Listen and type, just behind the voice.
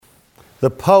The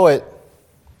poet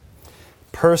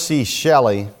Percy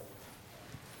Shelley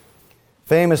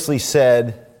famously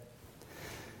said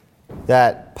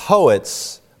that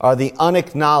poets are the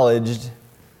unacknowledged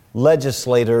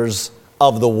legislators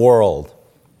of the world.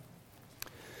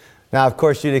 Now, of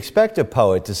course, you'd expect a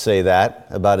poet to say that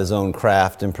about his own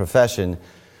craft and profession,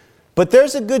 but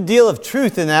there's a good deal of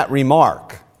truth in that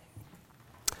remark.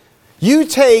 You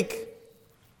take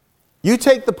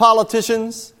the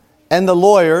politicians and the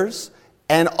lawyers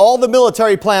and all the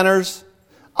military planners,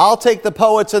 I'll take the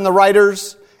poets and the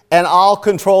writers, and I'll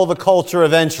control the culture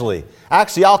eventually.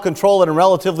 Actually, I'll control it in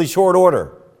relatively short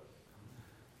order.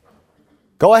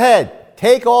 Go ahead.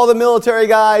 Take all the military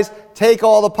guys, take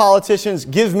all the politicians,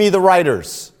 give me the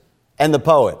writers and the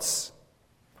poets.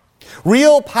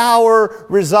 Real power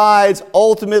resides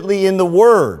ultimately in the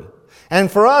Word. And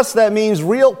for us, that means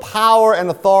real power and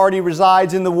authority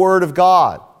resides in the Word of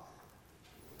God.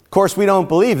 Of course, we don't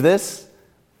believe this.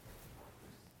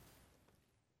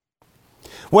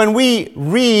 When we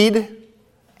read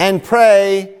and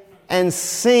pray and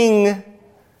sing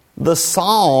the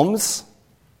Psalms,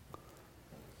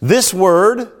 this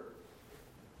word,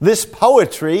 this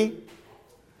poetry,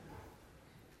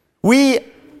 we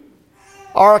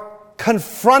are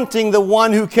confronting the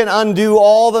one who can undo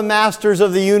all the masters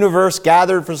of the universe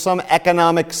gathered for some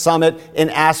economic summit in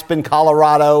Aspen,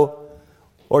 Colorado,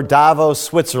 or Davos,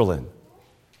 Switzerland.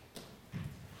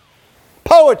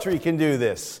 Poetry can do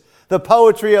this. The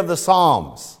poetry of the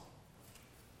Psalms.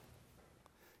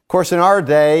 Of course, in our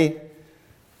day,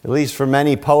 at least for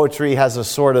many, poetry has a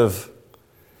sort of,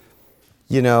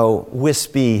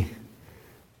 wispy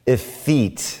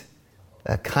effete,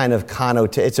 a kind of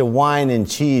connotation. It's a wine and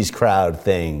cheese crowd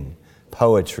thing,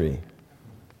 poetry.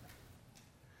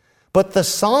 But the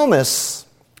psalmists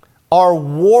are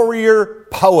warrior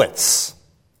poets.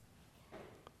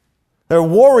 They're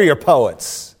warrior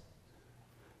poets.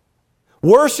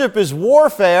 Worship is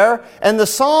warfare, and the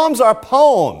Psalms are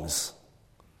poems.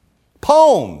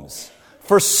 Poems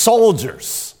for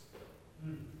soldiers.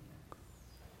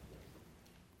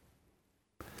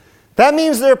 That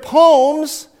means they're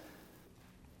poems.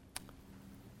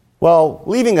 Well,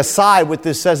 leaving aside what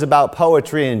this says about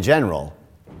poetry in general,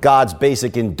 God's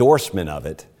basic endorsement of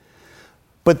it,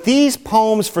 but these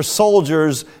poems for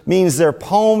soldiers means they're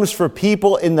poems for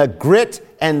people in the grit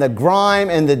and the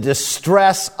grime and the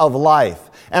distress of life.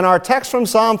 And our text from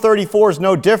Psalm 34 is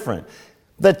no different.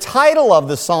 The title of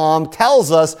the psalm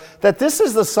tells us that this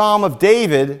is the Psalm of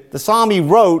David, the psalm he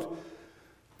wrote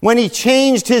when he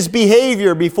changed his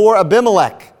behavior before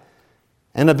Abimelech.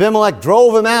 And Abimelech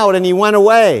drove him out and he went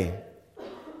away.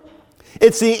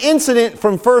 It's the incident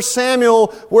from 1 Samuel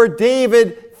where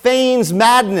David feigns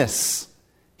madness.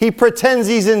 He pretends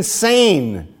he's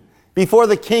insane before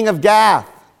the king of Gath.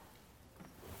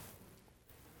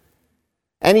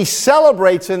 And he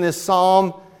celebrates in this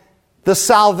psalm the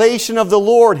salvation of the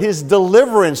Lord, his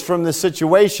deliverance from the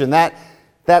situation.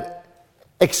 That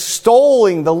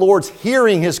extolling the Lord's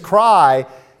hearing his cry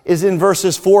is in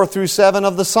verses 4 through 7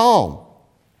 of the psalm.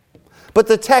 But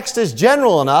the text is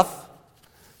general enough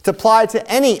to apply to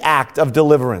any act of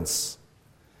deliverance.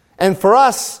 And for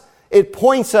us, it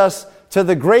points us to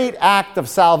the great act of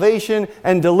salvation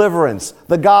and deliverance,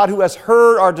 the God who has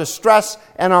heard our distress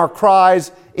and our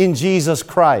cries in Jesus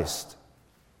Christ.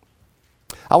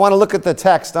 I want to look at the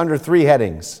text under three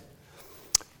headings.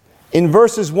 In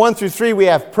verses 1 through 3, we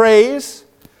have praise.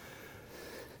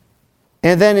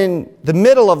 And then in the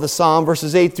middle of the psalm,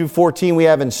 verses 8 through 14, we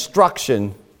have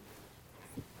instruction.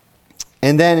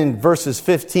 And then in verses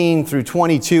 15 through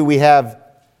 22, we have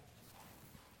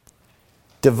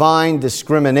divine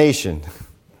discrimination.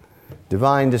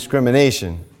 Divine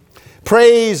discrimination.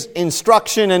 Praise,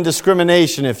 instruction, and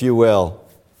discrimination, if you will.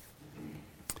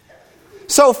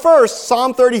 So first,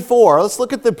 Psalm 34. Let's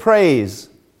look at the praise.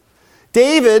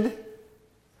 David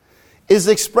is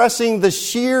expressing the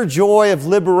sheer joy of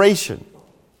liberation.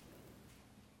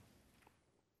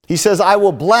 He says, I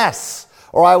will bless,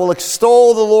 or I will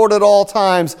extol the Lord at all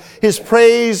times. His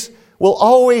praise will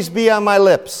always be on my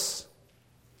lips.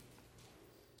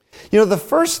 The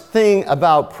first thing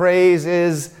about praise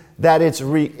is that it's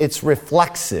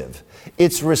reflexive.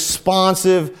 It's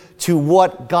responsive to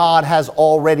what God has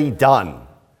already done.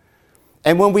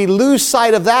 And when we lose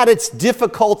sight of that, it's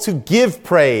difficult to give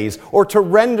praise or to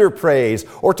render praise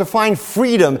or to find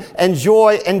freedom and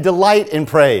joy and delight in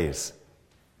praise.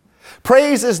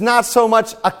 Praise is not so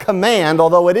much a command,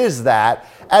 although it is that,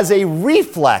 as a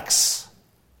reflex.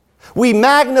 We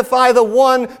magnify the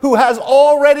one who has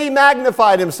already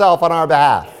magnified himself on our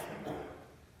behalf.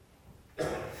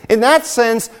 In that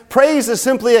sense, praise is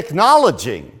simply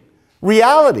acknowledging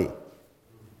reality.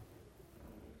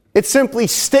 It's simply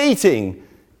stating,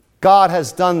 God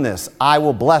has done this. I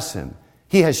will bless him.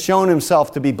 He has shown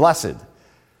himself to be blessed,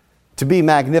 to be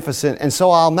magnificent, and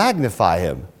so I'll magnify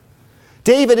him.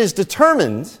 David is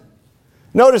determined.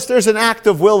 Notice there's an act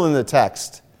of will in the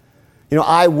text.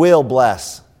 I will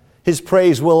bless. His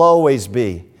praise will always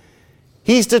be.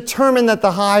 He's determined that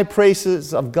the high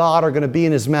praises of God are going to be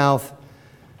in his mouth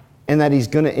and that he's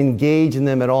going to engage in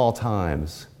them at all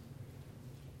times.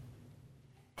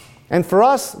 And for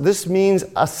us, this means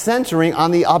a centering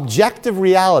on the objective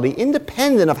reality,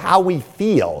 independent of how we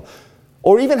feel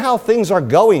or even how things are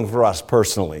going for us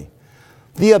personally.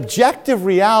 The objective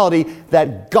reality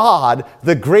that God,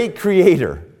 the great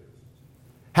Creator,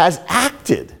 has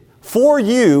acted for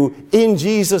you in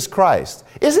Jesus Christ.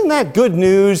 Isn't that good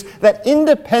news? That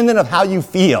independent of how you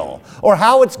feel or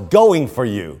how it's going for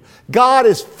you, God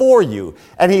is for you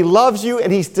and He loves you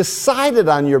and He's decided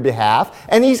on your behalf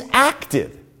and He's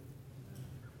acted.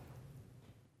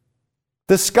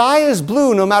 The sky is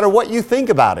blue no matter what you think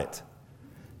about it.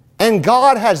 And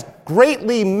God has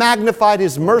greatly magnified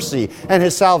His mercy and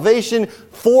His salvation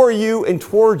for you and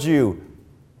towards you,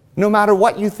 no matter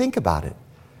what you think about it.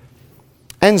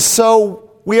 And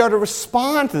so we are to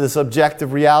respond to this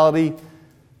objective reality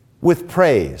with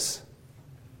praise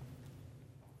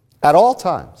at all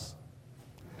times.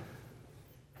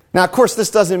 Now, of course, this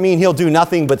doesn't mean he'll do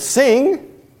nothing but sing.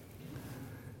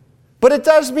 But it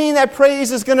does mean that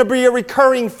praise is going to be a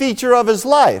recurring feature of his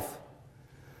life.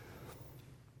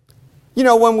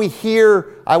 When we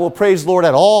hear, I will praise the Lord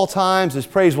at all times, His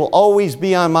praise will always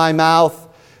be on my mouth,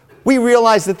 we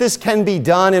realize that this can be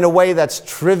done in a way that's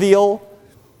trivial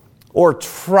or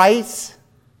trite.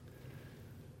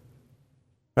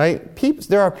 Right?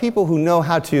 There are people who know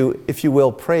how to, if you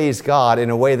will, praise God in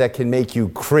a way that can make you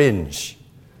cringe.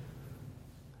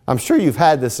 I'm sure you've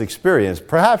had this experience.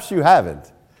 Perhaps you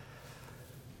haven't.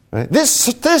 Right?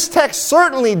 This text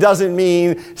certainly doesn't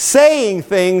mean saying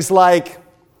things like,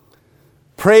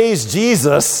 praise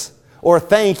Jesus or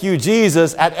thank you,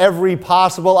 Jesus, at every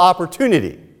possible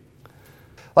opportunity.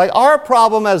 Like our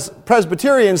problem as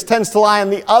Presbyterians tends to lie on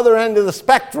the other end of the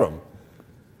spectrum,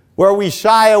 where we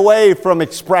shy away from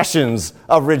expressions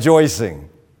of rejoicing.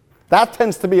 That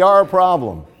tends to be our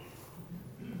problem.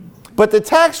 But the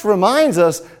text reminds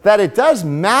us that it does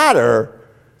matter.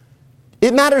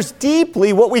 It matters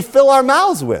deeply what we fill our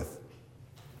mouths with.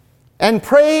 And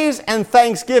praise and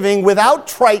thanksgiving without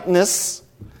triteness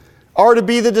are to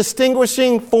be the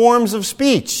distinguishing forms of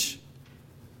speech.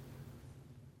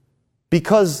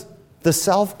 Because the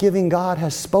self-giving God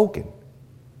has spoken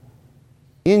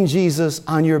in Jesus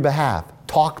on your behalf.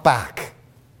 Talk back.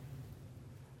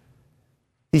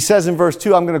 He says in verse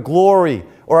 2, I'm going to glory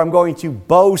or I'm going to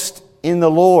boast in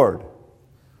the Lord. Of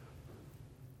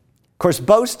course,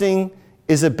 boasting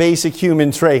is a basic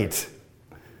human trait.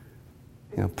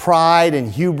 Pride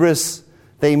and hubris,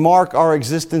 they mark our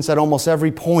existence at almost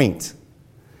every point.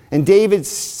 And David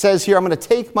says here, I'm going to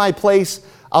take my place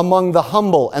among the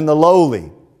humble and the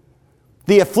lowly.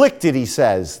 The afflicted, he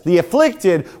says, the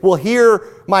afflicted will hear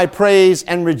my praise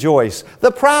and rejoice.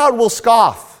 The proud will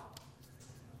scoff.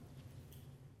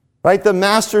 Right? The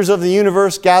masters of the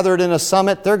universe gathered in a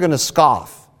summit, they're going to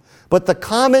scoff. But the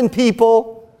common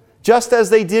people, just as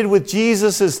they did with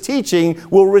Jesus' teaching,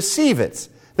 will receive it.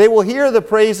 They will hear the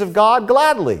praise of God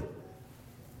gladly.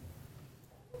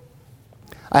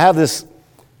 I have this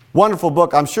wonderful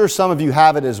book. I'm sure some of you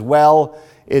have it as well.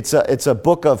 It's a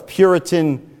book of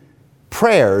Puritan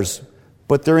prayers,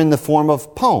 but they're in the form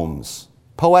of poems,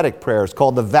 poetic prayers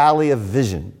called The Valley of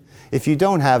Vision. If you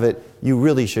don't have it, you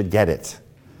really should get it.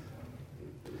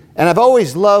 And I've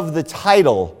always loved the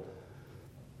title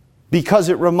because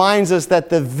it reminds us that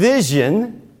the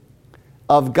vision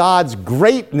of God's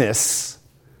greatness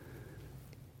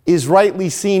is rightly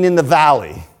seen in the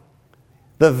valley.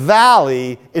 The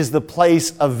valley is the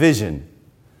place of vision.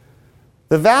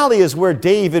 The valley is where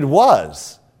David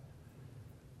was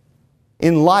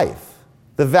in life.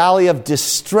 The valley of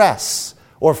distress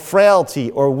or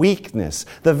frailty or weakness.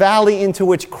 The valley into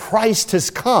which Christ has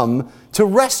come to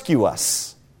rescue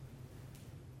us.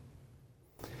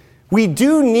 We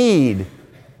do need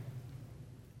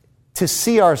to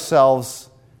see ourselves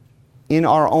in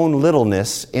our own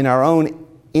littleness, in our own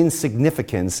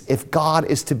insignificance, if God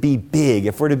is to be big,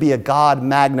 if we're to be a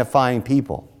God-magnifying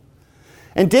people.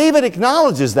 And David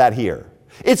acknowledges that here.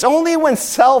 It's only when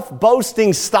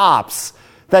self-boasting stops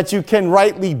that you can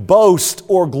rightly boast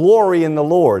or glory in the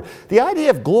Lord. The idea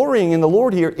of glorying in the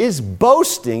Lord here is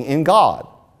boasting in God.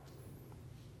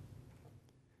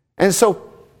 And so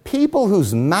people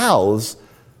whose mouths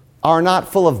are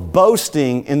not full of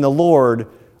boasting in the Lord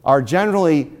are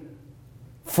generally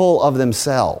full of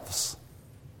themselves.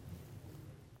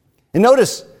 And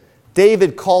notice,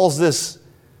 David calls this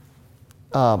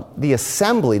the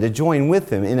assembly to join with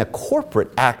him in a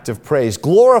corporate act of praise.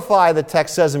 Glorify, the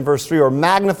text says in verse 3, or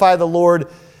magnify the Lord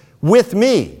with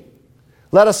me.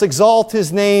 Let us exalt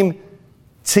his name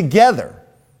together.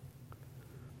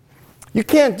 You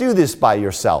can't do this by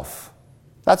yourself.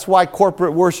 That's why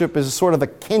corporate worship is sort of a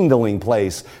kindling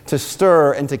place to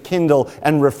stir and to kindle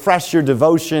and refresh your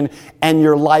devotion and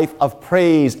your life of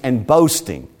praise and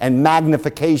boasting and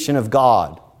magnification of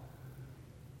God.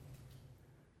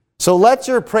 So let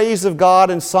your praise of God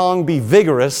and song be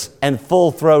vigorous and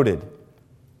full-throated.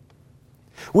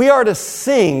 We are to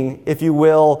sing, if you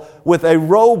will, with a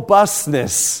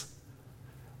robustness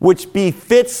which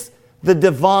befits the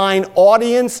divine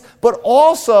audience, but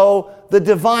also the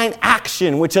divine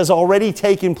action which has already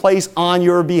taken place on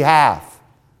your behalf.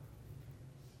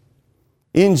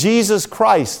 In Jesus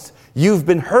Christ, you've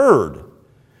been heard,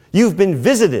 you've been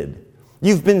visited,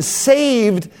 you've been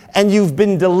saved, and you've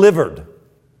been delivered.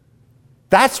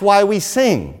 That's why we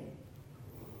sing.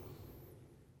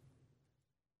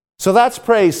 So that's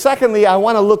praise. Secondly, I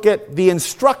want to look at the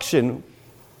instruction.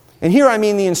 And here I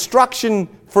mean the instruction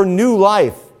for new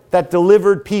life that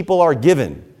delivered people are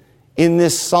given in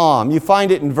this psalm. You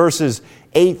find it in verses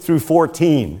 8 through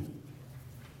 14.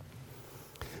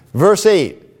 Verse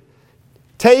 8,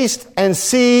 taste and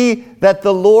see that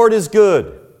the Lord is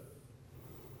good.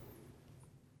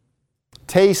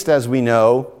 Taste, as we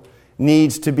know,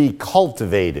 needs to be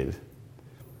cultivated.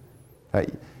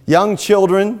 Right? Young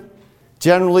children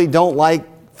generally don't like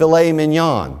filet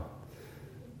mignon.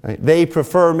 Right? They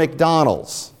prefer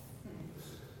McDonald's.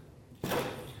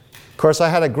 Of course, I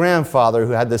had a grandfather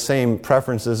who had the same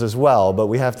preferences as well, but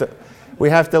we have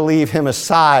to leave him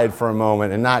aside for a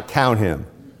moment and not count him.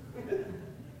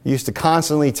 He used to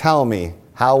constantly tell me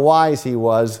how wise he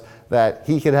was that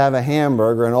he could have a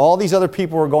hamburger and all these other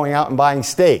people were going out and buying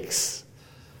steaks.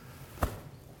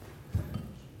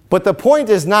 But the point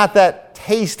is not that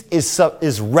taste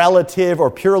is relative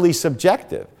or purely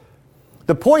subjective.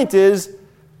 The point is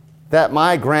that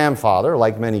my grandfather,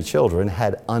 like many children,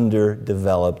 had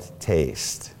underdeveloped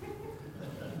taste.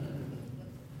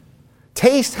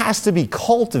 Taste has to be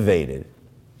cultivated.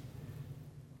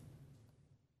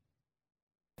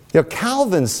 You know,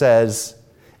 Calvin says,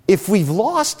 if we've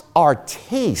lost our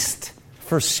taste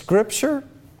for Scripture,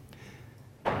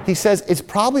 he says it's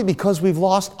probably because we've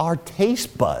lost our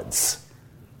taste buds.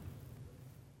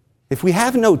 If we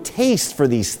have no taste for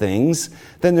these things,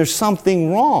 then there's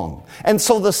something wrong. And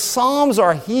so the Psalms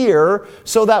are here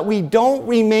so that we don't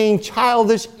remain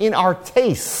childish in our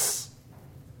tastes.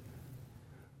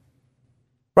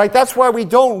 Right? That's why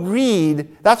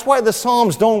that's why the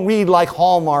Psalms don't read like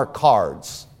Hallmark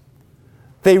cards.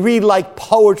 They read like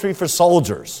poetry for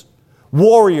soldiers,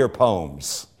 warrior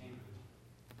poems.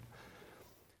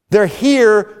 They're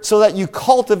here so that you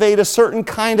cultivate a certain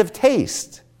kind of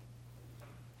taste.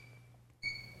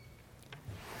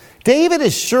 David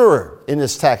is sure in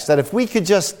this text that if we could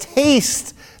just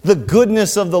taste the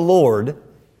goodness of the Lord,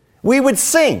 we would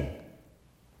sing.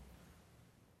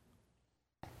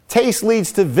 Taste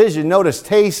leads to vision. Notice,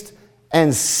 taste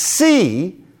and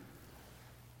see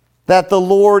that the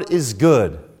Lord is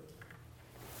good.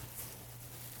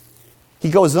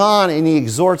 He goes on and he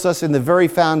exhorts us in the very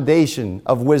foundation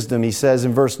of wisdom. He says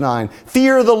in verse 9,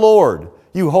 fear the Lord,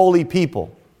 you holy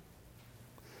people.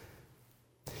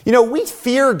 You know, we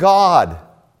fear God.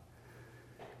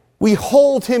 We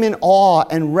hold Him in awe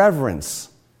and reverence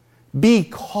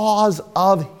because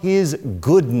of His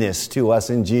goodness to us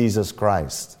in Jesus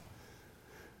Christ.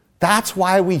 That's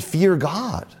why we fear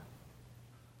God.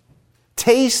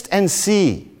 Taste and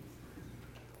see.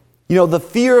 You know, the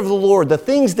fear of the Lord, the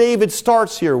things David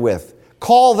starts here with,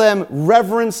 call them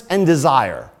reverence and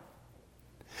desire.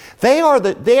 They are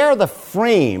the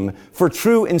frame for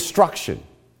true instruction.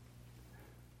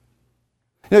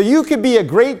 You know, you could be a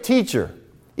great teacher,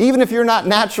 even if you're not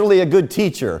naturally a good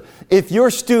teacher, if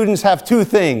your students have two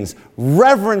things,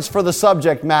 reverence for the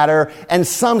subject matter and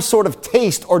some sort of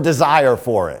taste or desire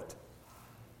for it.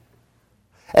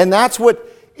 And that's what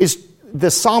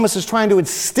the psalmist is trying to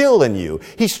instill in you.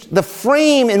 The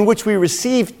frame in which we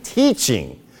receive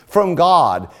teaching from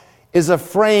God is a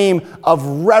frame of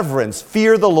reverence,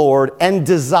 fear the Lord, and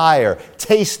desire,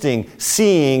 tasting,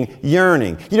 seeing,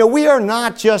 yearning. You know, we are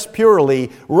not just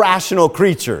purely rational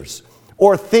creatures,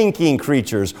 or thinking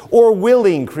creatures, or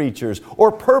willing creatures,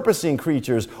 or purposing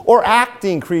creatures, or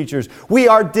acting creatures. We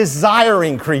are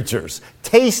desiring creatures,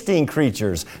 tasting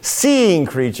creatures, seeing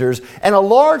creatures, and a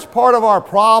large part of our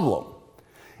problem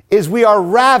is we are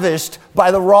ravished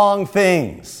by the wrong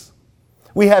things.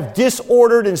 We have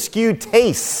disordered and skewed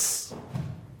tastes.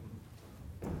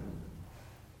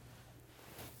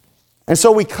 And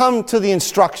so we come to the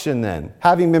instruction then,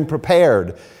 having been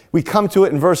prepared. We come to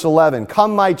it in verse 11.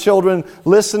 Come, my children,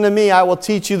 listen to me. I will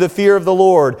teach you the fear of the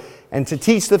Lord. And to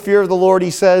teach the fear of the Lord,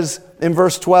 he says in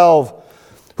verse 12,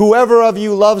 whoever of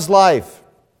you loves life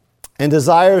and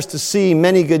desires to see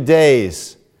many good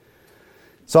days.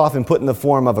 It's often put in the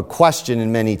form of a question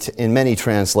in many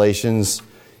translations.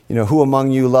 You know, who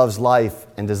among you loves life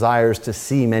and desires to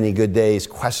see many good days?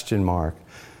 Question mark.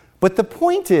 But the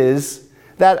point is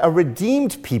that a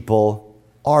redeemed people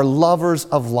are lovers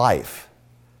of life.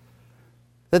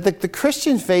 That the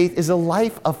Christian faith is a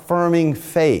life-affirming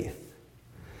faith.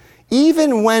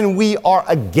 Even when we are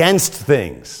against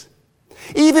things.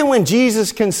 Even when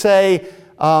Jesus can say,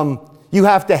 you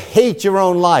have to hate your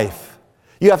own life.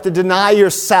 You have to deny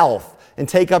yourself and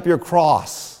take up your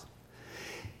cross.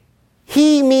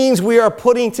 He means we are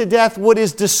putting to death what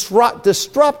is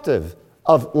disruptive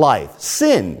of life.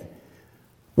 Sin.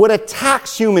 What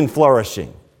attacks human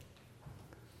flourishing.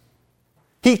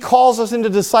 He calls us into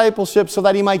discipleship so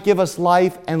that he might give us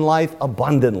life and life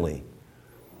abundantly.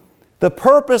 The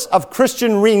purpose of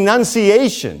Christian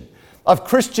renunciation, of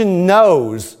Christian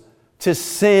no's to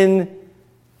sin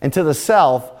and to the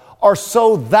self, are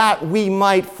so that we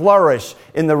might flourish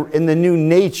in the new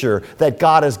nature that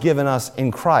God has given us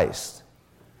in Christ.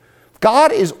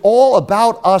 God is all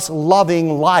about us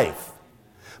loving life,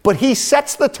 but he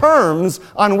sets the terms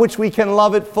on which we can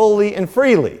love it fully and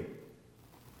freely.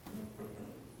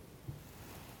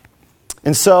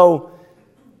 And so,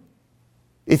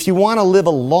 if you want to live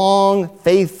a long,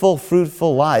 faithful,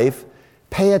 fruitful life,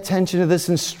 pay attention to this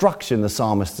instruction the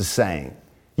psalmist is saying.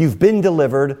 You've been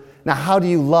delivered. Now, how do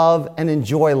you love and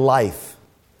enjoy life?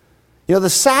 You know, the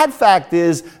sad fact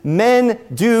is, men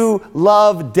do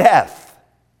love death.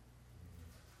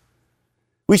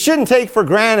 We shouldn't take for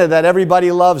granted that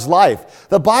everybody loves life.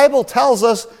 The Bible tells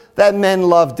us that men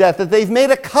love death, that they've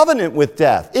made a covenant with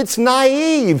death. It's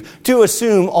naive to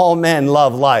assume all men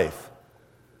love life.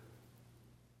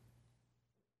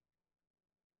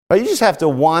 But you just have to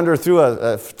wander through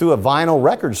a vinyl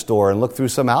record store and look through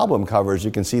some album covers.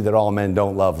 You can see that all men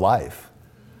don't love life.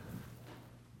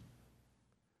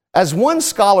 As one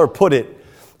scholar put it,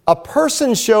 a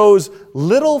person shows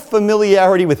little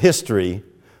familiarity with history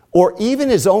or even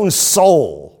his own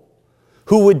soul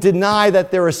who would deny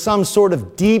that there is some sort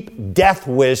of deep death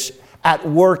wish at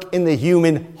work in the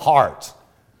human heart.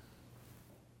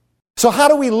 So how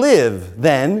do we live,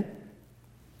 then,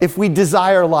 if we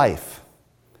desire life?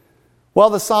 Well,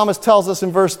 the psalmist tells us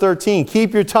in verse 13,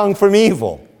 keep your tongue from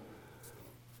evil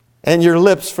and your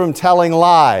lips from telling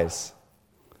lies.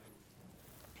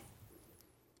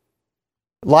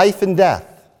 Life and death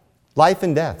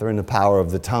are in the power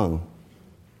of the tongue.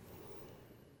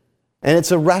 And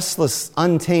it's a restless,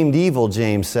 untamed evil,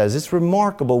 James says. It's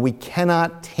remarkable. We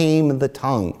cannot tame the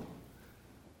tongue.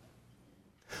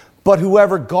 But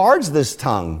whoever guards this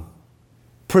tongue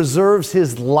preserves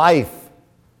his life,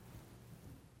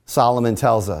 Solomon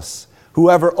tells us.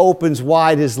 Whoever opens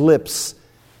wide his lips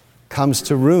comes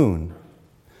to ruin.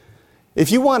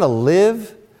 If you want to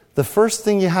live, the first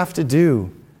thing you have to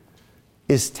do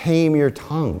is tame your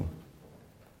tongue.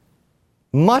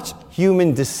 Much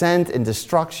human dissent and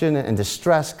destruction and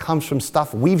distress comes from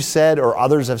stuff we've said or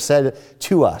others have said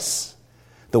to us.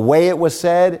 The way it was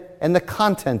said and the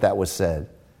content that was said.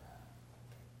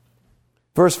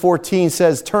 Verse 14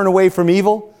 says, turn away from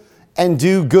evil and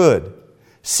do good.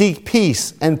 Seek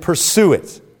peace and pursue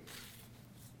it.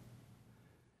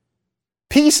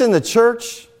 Peace in the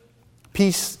church,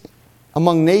 peace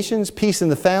among nations, peace in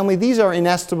the family, these are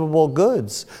inestimable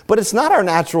goods. But it's not our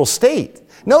natural state.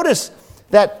 Notice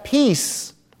that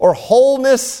peace or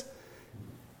wholeness,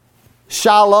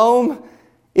 shalom,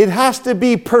 it has to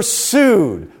be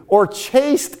pursued or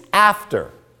chased after.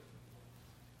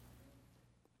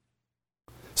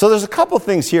 So there's a couple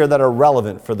things here that are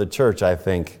relevant for the church, I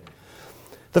think.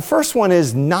 The first one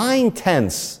is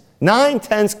 9/10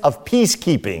 of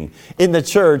peacekeeping in the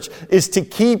church is to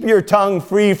keep your tongue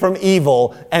free from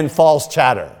evil and false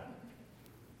chatter.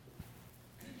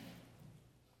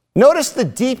 Notice the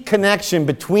deep connection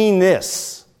between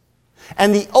this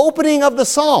and the opening of the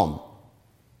psalm.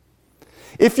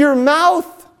 If your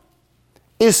mouth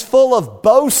is full of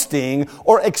boasting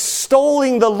or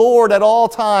extolling the Lord at all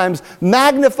times,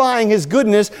 magnifying his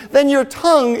goodness, then your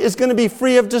tongue is going to be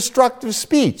free of destructive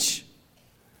speech.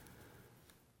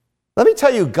 Let me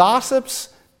tell you, gossips,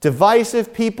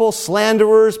 divisive people,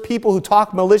 slanderers, people who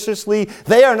talk maliciously,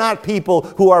 they are not people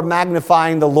who are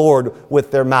magnifying the Lord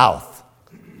with their mouth.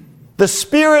 The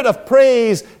spirit of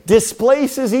praise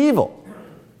displaces evil.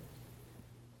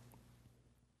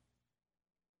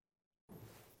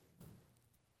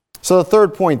 So the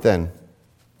third point then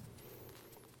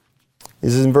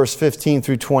is in verse 15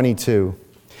 through 22.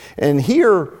 And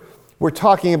here we're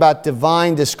talking about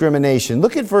divine discrimination.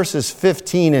 Look at verses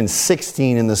 15 and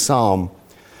 16 in the psalm.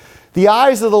 The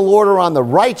eyes of the Lord are on the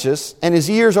righteous, and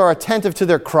his ears are attentive to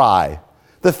their cry.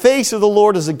 The face of the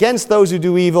Lord is against those who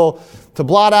do evil, to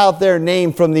blot out their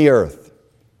name from the earth.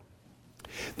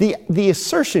 The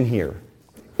assertion here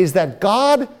is that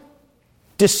God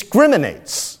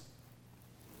discriminates.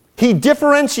 He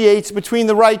differentiates between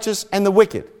the righteous and the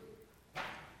wicked.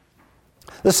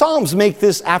 The Psalms make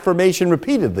this affirmation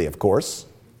repeatedly, of course.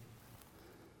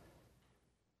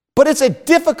 But it's a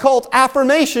difficult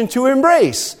affirmation to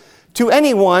embrace to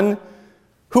anyone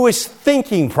who is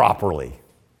thinking properly.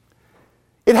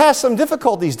 It has some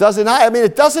difficulties, doesn't it? I mean,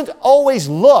 it doesn't always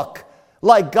look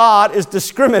like God is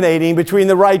discriminating between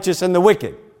the righteous and the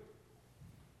wicked.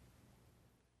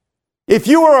 If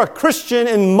you were a Christian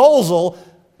in Mosul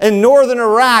in northern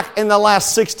Iraq in the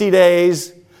last 60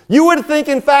 days, you would think,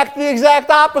 in fact, the exact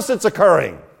opposite's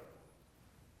occurring.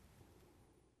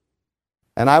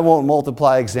 And I won't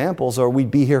multiply examples or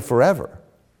we'd be here forever.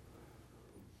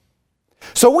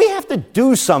 So we have to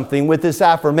do something with this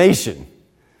affirmation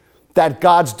that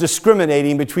God's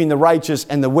discriminating between the righteous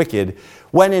and the wicked,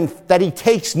 that he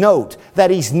takes note, that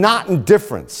he's not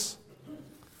indifferent.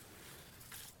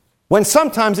 When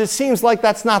sometimes it seems like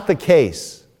that's not the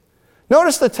case.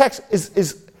 Notice the text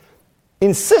is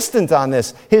insistent on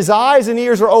this. His eyes and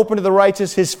ears are open to the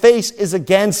righteous. His face is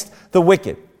against the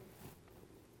wicked.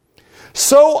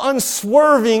 So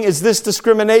unswerving is this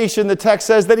discrimination, the text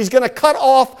says, that he's going to cut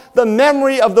off the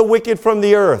memory of the wicked from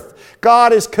the earth.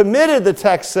 God is committed, the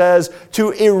text says,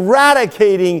 to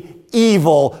eradicating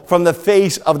evil from the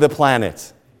face of the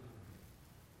planet.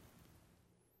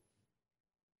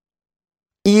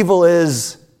 Evil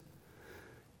is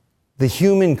the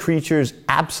human creature's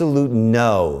absolute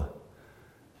no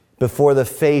before the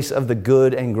face of the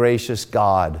good and gracious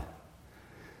God.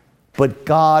 But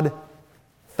God,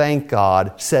 thank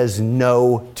God, says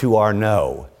no to our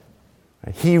no.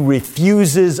 He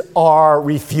refuses our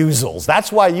refusals.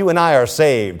 That's why you and I are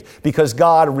saved, because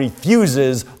God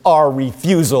refuses our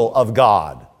refusal of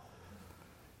God.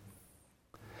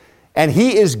 And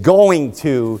he is going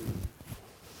to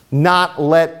not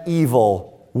let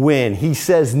evil win. He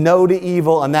says no to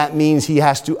evil, and that means he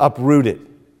has to uproot it.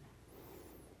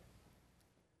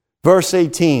 Verse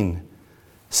 18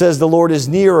 says, the Lord is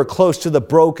near or close to the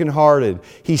brokenhearted.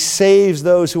 He saves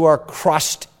those who are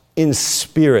crushed in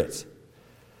spirit.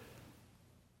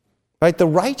 Right? The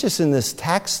righteous in this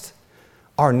text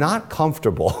are not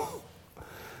comfortable.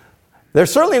 They're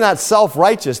certainly not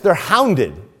self-righteous. They're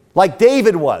hounded, like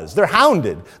David was. They're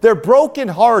hounded. They're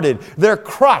brokenhearted. They're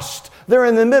crushed. They're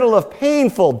in the middle of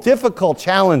painful, difficult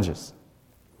challenges.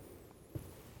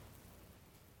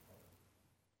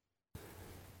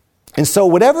 And so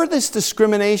whatever this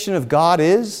discrimination of God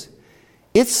is,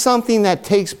 it's something that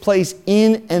takes place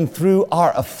in and through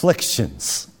our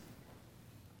afflictions.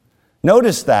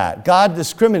 Notice that. God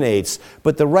discriminates,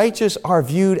 but the righteous are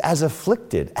viewed as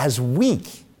afflicted, as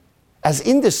weak, as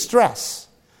in distress.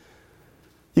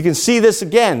 You can see this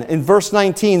again in verse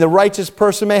 19. The righteous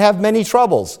person may have many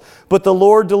troubles, but the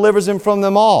Lord delivers him from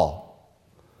them all.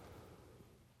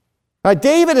 Now,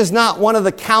 David is not one of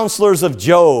the counselors of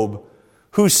Job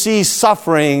who sees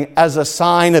suffering as a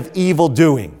sign of evil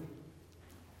doing.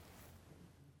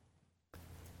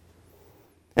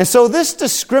 And so this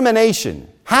discrimination,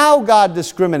 how God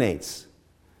discriminates,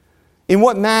 in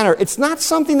what manner, it's not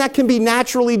something that can be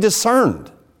naturally discerned.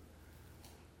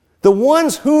 The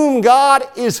ones whom God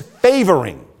is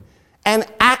favoring and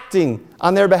acting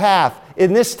on their behalf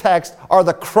in this text are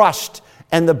the crushed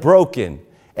and the broken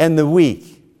and the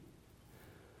weak.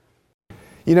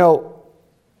 You know,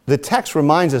 the text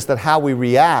reminds us that how we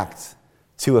react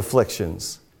to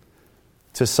afflictions,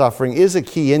 to suffering, is a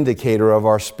key indicator of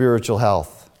our spiritual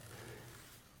health.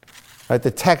 Right?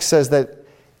 The text says that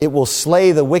it will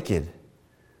slay the wicked.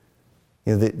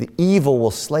 You know, the evil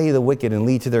will slay the wicked and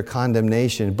lead to their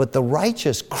condemnation. But the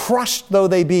righteous, crushed though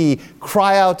they be,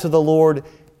 cry out to the Lord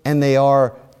and they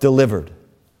are delivered.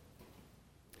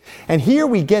 And here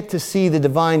we get to see the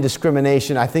divine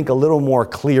discrimination, I think, a little more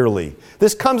clearly.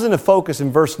 This comes into focus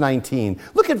in verse 19.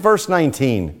 Look at verse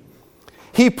 19.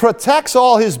 He protects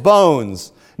all his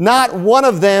bones. Not one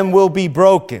of them will be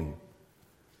broken.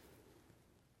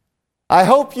 I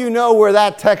hope you know where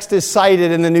that text is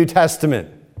cited in the New Testament.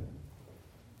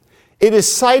 It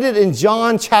is cited in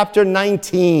John chapter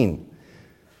 19.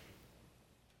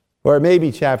 Or it may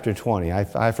be chapter 20.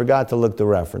 I forgot to look the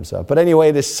reference up. But anyway,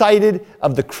 it is cited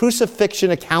of the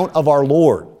crucifixion account of our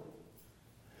Lord.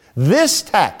 This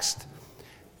text,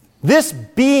 this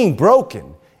being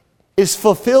broken, is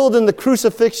fulfilled in the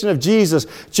crucifixion of Jesus.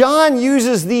 John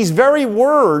uses these very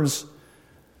words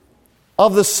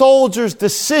of the soldier's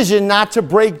decision not to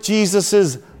break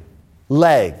Jesus'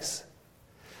 legs.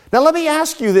 Now let me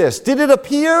ask you this. Did it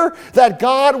appear that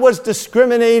God was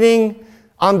discriminating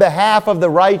on behalf of the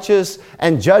righteous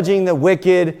and judging the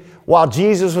wicked while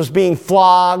Jesus was being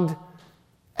flogged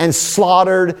and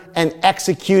slaughtered and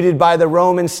executed by the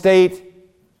Roman state?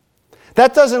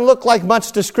 That doesn't look like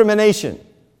much discrimination.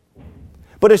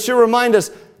 But it should remind us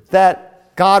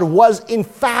that God was in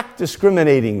fact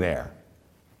discriminating there.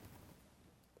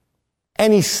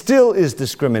 And He still is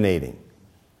discriminating.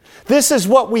 This is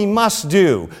what we must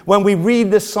do when we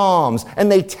read the Psalms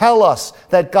and they tell us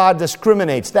that God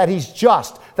discriminates, that He's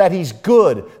just, that He's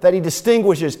good, that He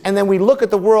distinguishes, and then we look at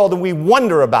the world and we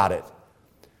wonder about it.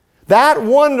 That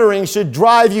wondering should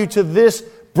drive you to this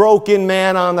broken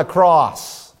man on the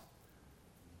cross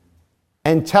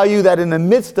and tell you that in the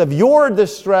midst of your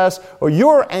distress or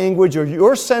your anguish or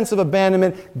your sense of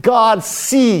abandonment, God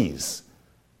sees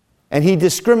and He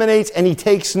discriminates and He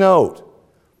takes note.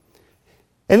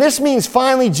 And this means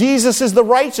finally Jesus is the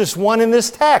righteous one in this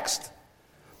text.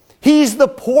 He's the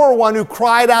poor one who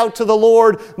cried out to the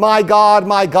Lord, my God,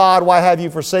 why have you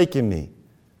forsaken me?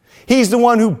 He's the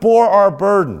one who bore our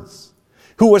burdens,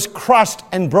 who was crushed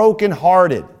and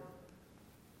brokenhearted.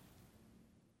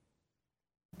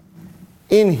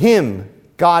 In Him,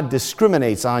 God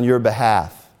discriminates on your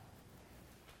behalf.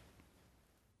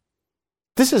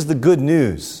 This is the good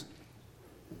news.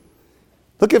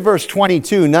 Look at verse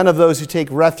 22. None of those who take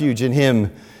refuge in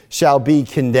Him shall be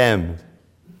condemned.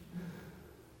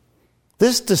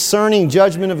 This discerning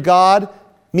judgment of God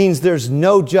means there's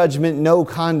no judgment, no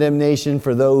condemnation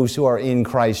for those who are in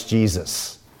Christ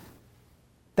Jesus.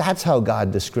 That's how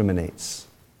God discriminates.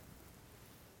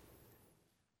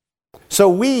 So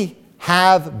we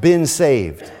have been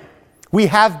saved. We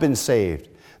have been saved.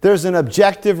 There's an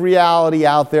objective reality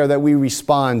out there that we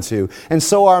respond to. And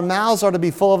so our mouths are to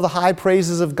be full of the high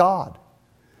praises of God.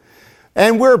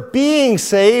 And we're being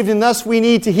saved, and thus we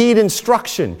need to heed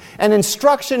instruction. And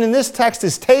instruction in this text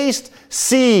is taste,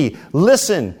 see,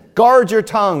 listen, guard your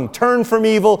tongue, turn from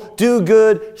evil, do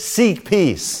good, seek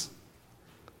peace.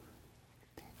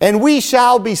 And we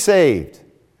shall be saved.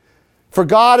 For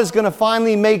God is going to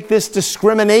finally make this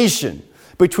discrimination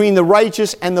between the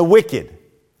righteous and the wicked,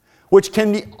 which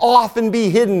can often be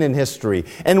hidden in history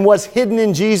and was hidden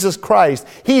in Jesus Christ.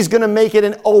 He's going to make it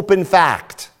an open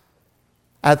fact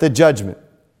at the judgment.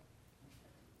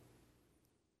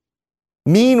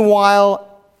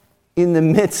 Meanwhile, in the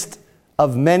midst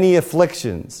of many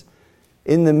afflictions,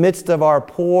 in the midst of our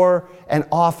poor and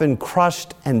often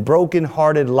crushed and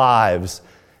broken-hearted lives,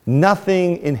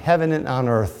 nothing in heaven and on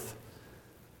earth,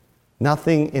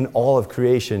 nothing in all of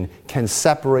creation can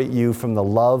separate you from the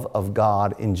love of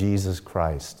God in Jesus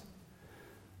Christ.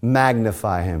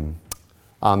 Magnify Him.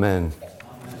 Amen.